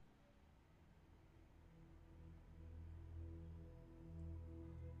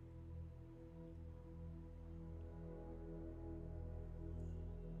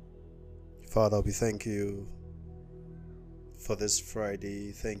Father, we thank you for this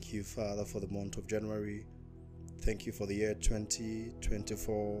Friday. Thank you, Father, for the month of January. Thank you for the year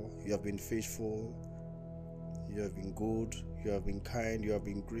 2024. You have been faithful. You have been good. You have been kind. You have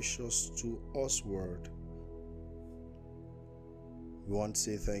been gracious to us, Word. We want to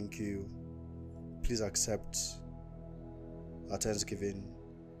say thank you. Please accept our thanksgiving.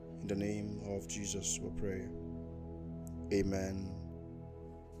 In the name of Jesus, we pray. Amen.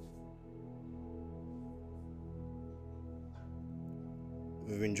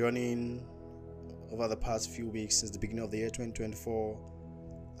 We've been journeying over the past few weeks since the beginning of the year 2024,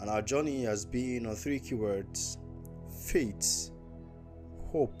 and our journey has been on three keywords: faith,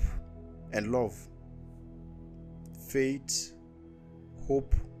 hope, and love. Faith,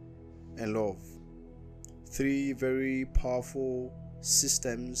 hope, and love. Three very powerful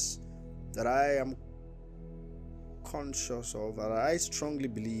systems that I am conscious of, that I strongly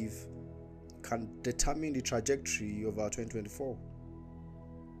believe can determine the trajectory of our 2024.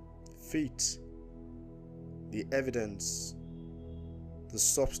 Faith, the evidence, the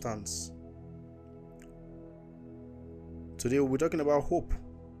substance. Today we'll be talking about hope.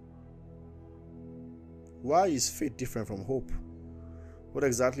 Why is faith different from hope? What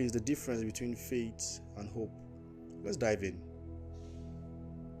exactly is the difference between faith and hope? Let's dive in.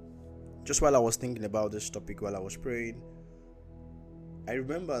 Just while I was thinking about this topic, while I was praying, I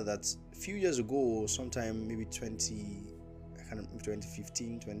remember that a few years ago, sometime maybe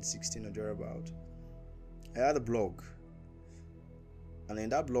 2015, 2016 or thereabout, I had a blog, and in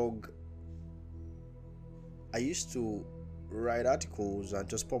that blog I used to write articles and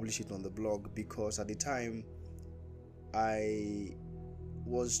just publish it on the blog, because at the time I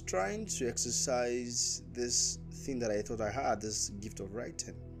was trying to exercise this thing that I thought I had, this gift of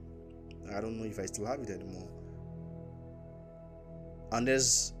writing. I don't know if I still have it anymore. And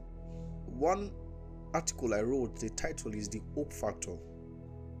there's one article I wrote, the title is The Hope Factor.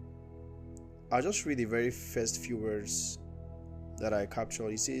 I'll just read the very first few words that I captured.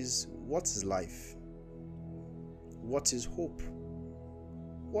 It says, what is life? What is hope?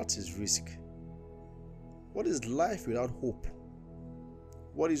 What is risk? What is life without hope?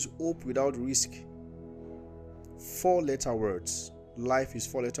 What is hope without risk? 4-letter words. Life is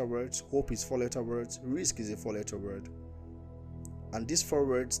 4-letter words. Hope is 4-letter words. Risk is a 4-letter word. And these 4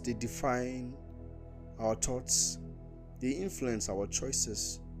 words, they define our thoughts. They influence our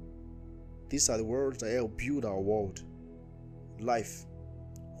choices. These are the words that help build our world. Life,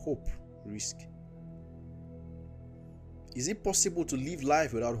 hope, risk. Is it possible to live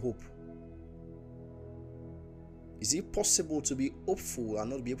life without hope? Is it possible to be hopeful and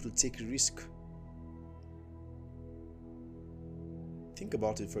not be able to take a risk? Think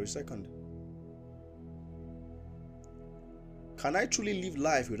about it for a second. Can I truly live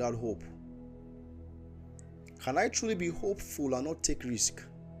life without hope? Can I truly be hopeful and not take risk?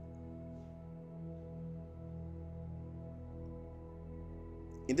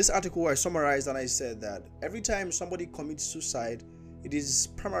 In this article, I summarized and I said that every time somebody commits suicide, it is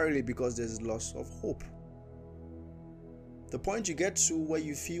primarily because there's loss of hope. The point you get to where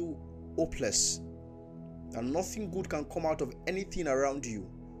you feel hopeless and nothing good can come out of anything around you,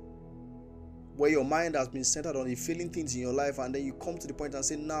 where your mind has been centered on the failing things in your life, and then you come to the point and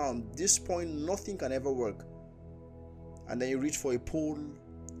say, now at this point nothing can ever work, and then you reach for a pole,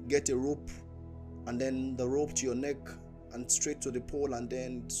 get a rope, and then the rope to your neck and straight to the pole, and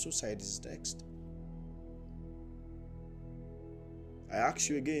then suicide is next. I ask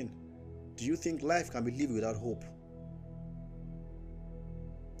you again, do you think life can be lived without hope?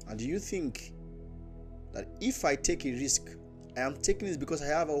 And do you think that if I take a risk, I am taking it because I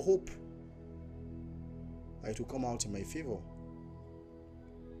have a hope that it will come out in my favor?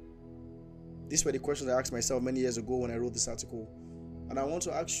 These were the questions I asked myself many years ago when I wrote this article. And I want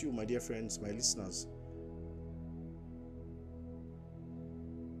to ask you, my dear friends, my listeners,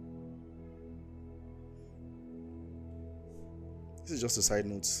 this is just a side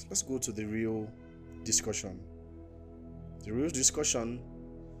note. Let's go to the real discussion. The real discussion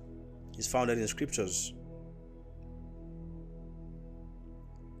is founded in scriptures.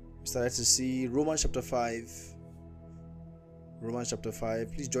 We started to see Romans chapter 5. Romans chapter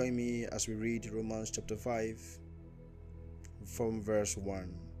 5. Please join me as we read Romans chapter 5 from verse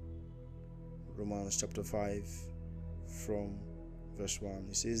 1. Romans chapter 5 from verse 1.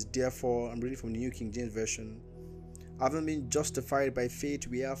 It says, therefore, I'm reading from the New King James Version. Having been justified by faith,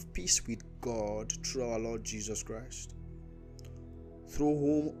 we have peace with God through our Lord Jesus Christ, through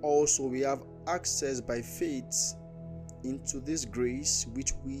whom also we have access by faith into this grace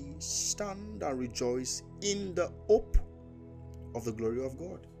which we stand and rejoice in the hope of the glory of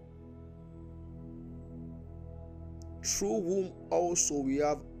God. through whom also we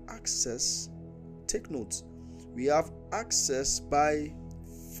have access. Take note, we have access by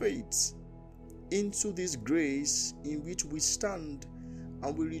faith into this grace in which we stand,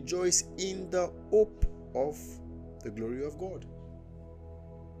 and we rejoice in the hope of the glory of God.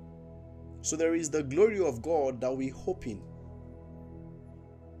 So there is the glory of God that we hope in.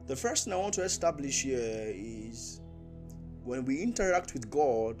 The first thing I want to establish here is when we interact with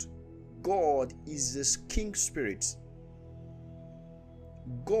God, God is a king spirit.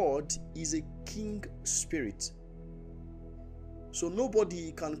 God is a king spirit. So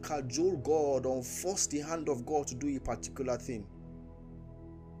nobody can cajole God or force the hand of God to do a particular thing.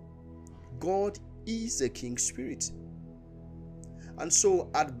 God is a king spirit. And so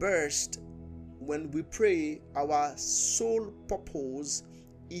at best, when we pray, our sole purpose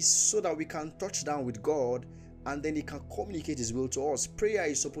is so that we can touch down with God, and then He can communicate His will to us. Prayer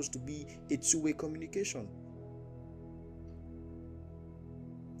is supposed to be a two-way communication.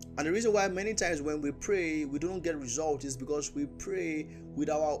 And the reason why many times when we pray, we don't get results is because we pray with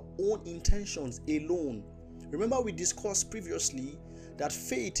our own intentions alone. Remember, we discussed previously that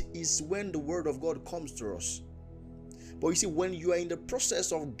faith is when the word of God comes to us. But you see, when you are in the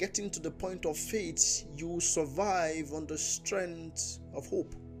process of getting to the point of faith, you survive on the strength of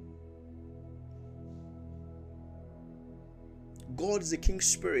hope. God is a king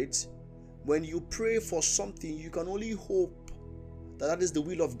spirit. When you pray for something, you can only hope that is the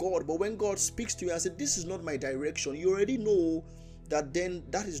will of God. But when God speaks to you and says, this is not my direction, you already know that then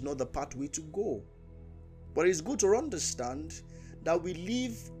that is not the pathway to go. But it's good to understand that we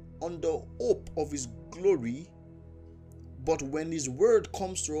live on the hope of His glory, but when His word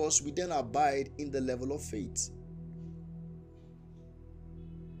comes to us, we then abide in the level of faith.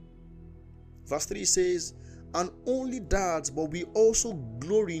 Verse 3 says, and only that, but we also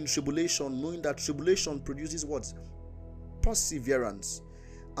glory in tribulation, knowing that tribulation produces what? Perseverance,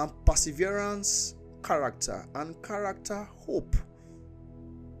 and perseverance character, and character hope.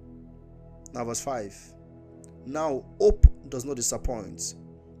 Now verse 5. Now hope does not disappoint.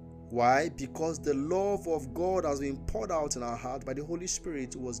 Why? Because the love of God has been poured out in our heart by the Holy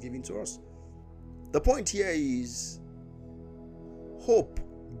Spirit who was given to us. The point here is hope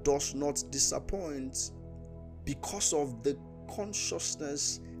does not disappoint because of the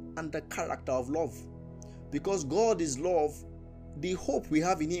consciousness and the character of love. Because God is love, the hope we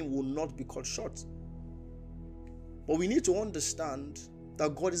have in Him will not be cut short. But we need to understand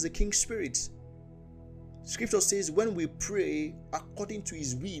that God is a king spirit. Scripture says when we pray according to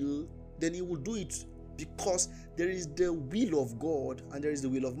His will, then He will do it, because there is the will of God and there is the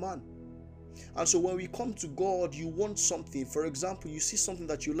will of man. And so when we come to God, you want something. For example, you see something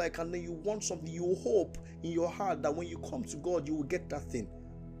that you like and then you want something. You hope in your heart that when you come to God, you will get that thing.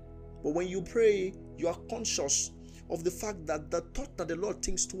 But when you pray, you are conscious of the fact that the thought that the Lord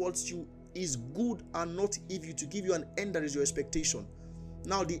thinks towards you is good and not evil, to give you an end that is your expectation.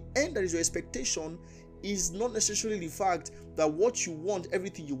 Now, the end that is your expectation is not necessarily the fact that what you want,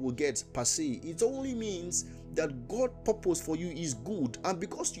 everything you will get per se. It only means that God's purpose for you is good, and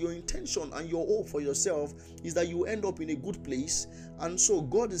because your intention and your hope for yourself is that you end up in a good place, and so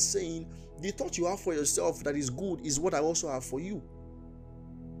God is saying the thought you have for yourself that is good is what I also have for you.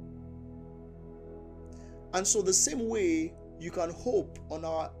 And so the same way you can hope on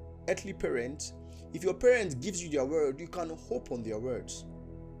our earthly parent, if your parent gives you their word, you can hope on their words.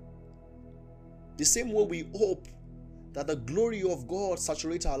 The same way we hope that the glory of God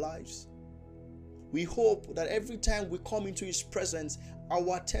saturates our lives. We hope that every time we come into His presence,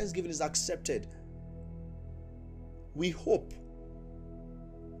 our thanksgiving is accepted. We hope.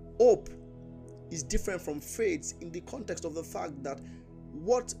 Hope is different from faith in the context of the fact that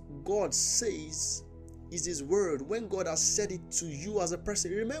what God says is His word. When God has said it to you as a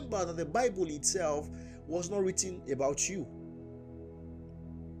person, remember that the Bible itself was not written about you.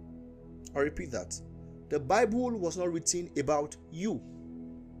 I repeat that. The Bible was not written about you.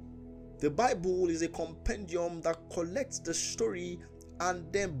 The Bible is a compendium that collects the story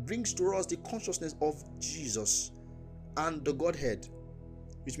and then brings to us the consciousness of Jesus and the Godhead,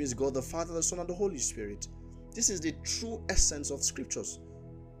 which means God the Father, the Son, and the Holy Spirit. This is the true essence of scriptures.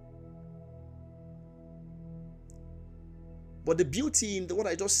 But the beauty in what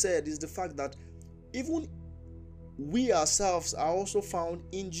I just said is the fact that even we ourselves are also found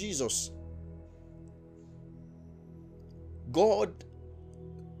in Jesus. God,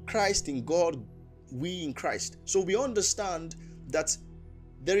 Christ in God, we in Christ. So we understand that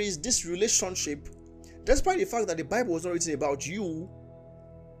there is this relationship, despite the fact that the Bible was not written about you,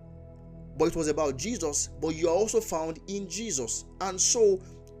 but it was about Jesus, but you are also found in Jesus. And so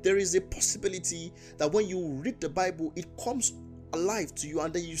there is a possibility that when you read the Bible, it comes alive to you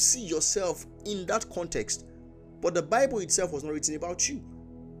and then you see yourself in that context. But the Bible itself was not written about you.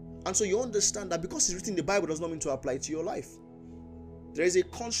 And so you understand that because it's written in the Bible does not mean to apply to your life. There is a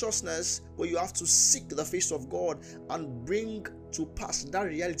consciousness where you have to seek the face of God and bring to pass that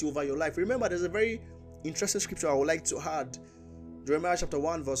reality over your life. Remember, there's a very interesting scripture I would like to add. Jeremiah chapter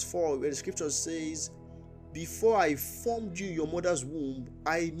 1 verse 4, where the scripture says, before I formed you in your mother's womb,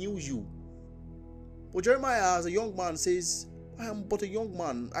 I knew you. But Jeremiah as a young man says, I am but a young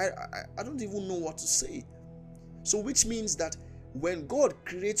man. I don't even know what to say. So which means that when God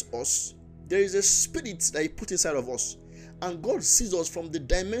creates us, there is a spirit that He put inside of us. And God sees us from the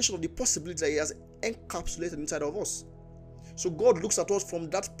dimension of the possibility that He has encapsulated inside of us. So God looks at us from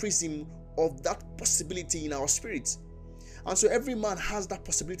that prism of that possibility in our spirit. And so every man has that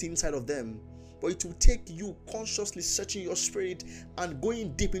possibility inside of them. But it will take you consciously searching your spirit and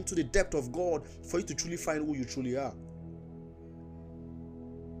going deep into the depth of God for you to truly find who you truly are.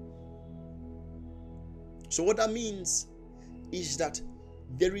 So what that means is that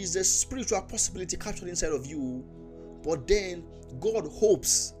there is a spiritual possibility captured inside of you, but then God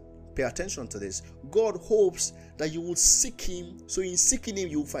hopes, pay attention to this, God hopes that you will seek Him, so in seeking Him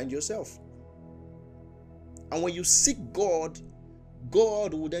you will find yourself. And when you seek God,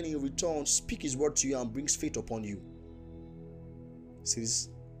 God will then in return speak His word to you and brings faith upon you. See this?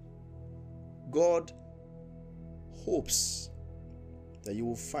 God hopes that you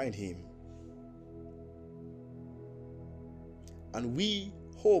will find Him. And we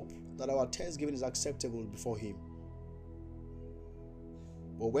hope that our thanksgiving is acceptable before Him.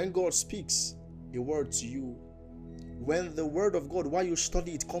 But when God speaks a word to you, when the word of God, while you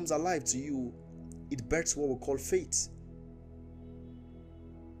study it, comes alive to you, it births what we call faith.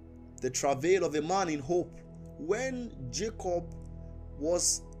 The travail of a man in hope. When Jacob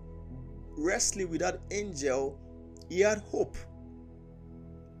was wrestling with that angel, he had hope.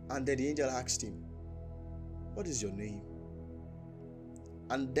 And then the angel asked him, what is your name?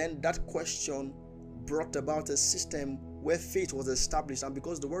 And then that question brought about a system where faith was established. And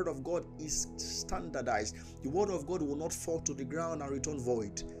because the word of God is standardized, the word of God will not fall to the ground and return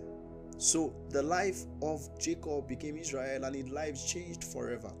void. So the life of Jacob became Israel, and his life changed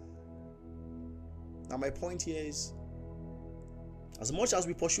forever. Now my point here is, as much as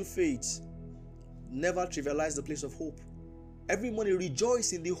we pursue faith, never trivialize the place of hope. Every morning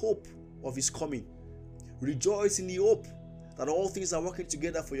rejoice in the hope of His coming. Rejoice in the hope that all things are working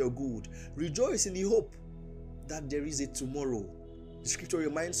together for your good. Rejoice in the hope that there is a tomorrow. The scripture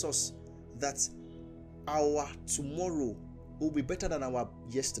reminds us that our tomorrow will be better than our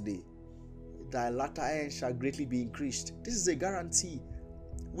yesterday. Thy latter end shall greatly be increased. This is a guarantee.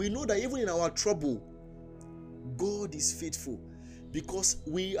 We know that even in our trouble, God is faithful, because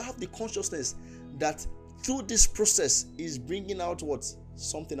we have the consciousness that through this process is bringing out what?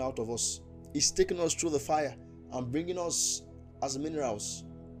 Something out of us. He's taking us through the fire and bringing us as minerals,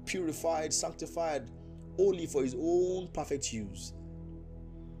 purified, sanctified, only for His own perfect use.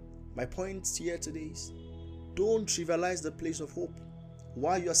 My point here today is, don't trivialize the place of hope.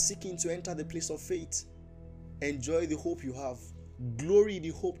 While you are seeking to enter the place of faith, enjoy the hope you have. Glory in the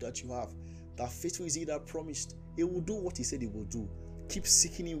hope that you have. That faithful is He that promised. He will do what He said He will do. Keep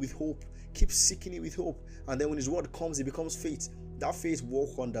seeking Him with hope. Keep seeking Him with hope. And then when His word comes, it becomes faith. That faith will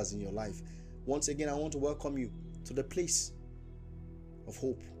work wonders in your life. Once again, I want to welcome you to the place of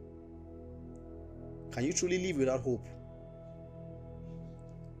hope. Can you truly live without hope?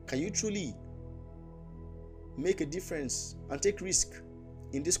 Can you truly make a difference and take risk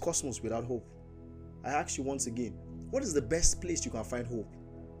in this cosmos without hope? I ask you once again, what is the best place you can find hope,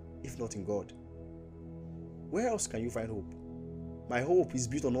 if not in God? Where else can you find hope? My hope is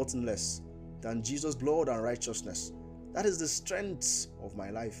built on nothing less than Jesus' blood and righteousness. That is the strength of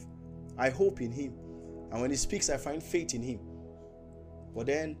my life. I hope in Him. And when He speaks, I find faith in Him. But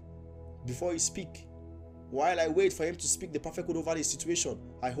then, before He speaks, while I wait for Him to speak the perfect word over the situation,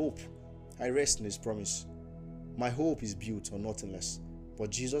 I hope. I rest in His promise. My hope is built on nothing less but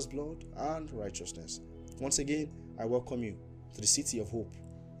Jesus' blood and righteousness. Once again, I welcome you to the city of hope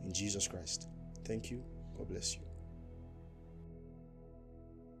in Jesus Christ. Thank you. God bless you.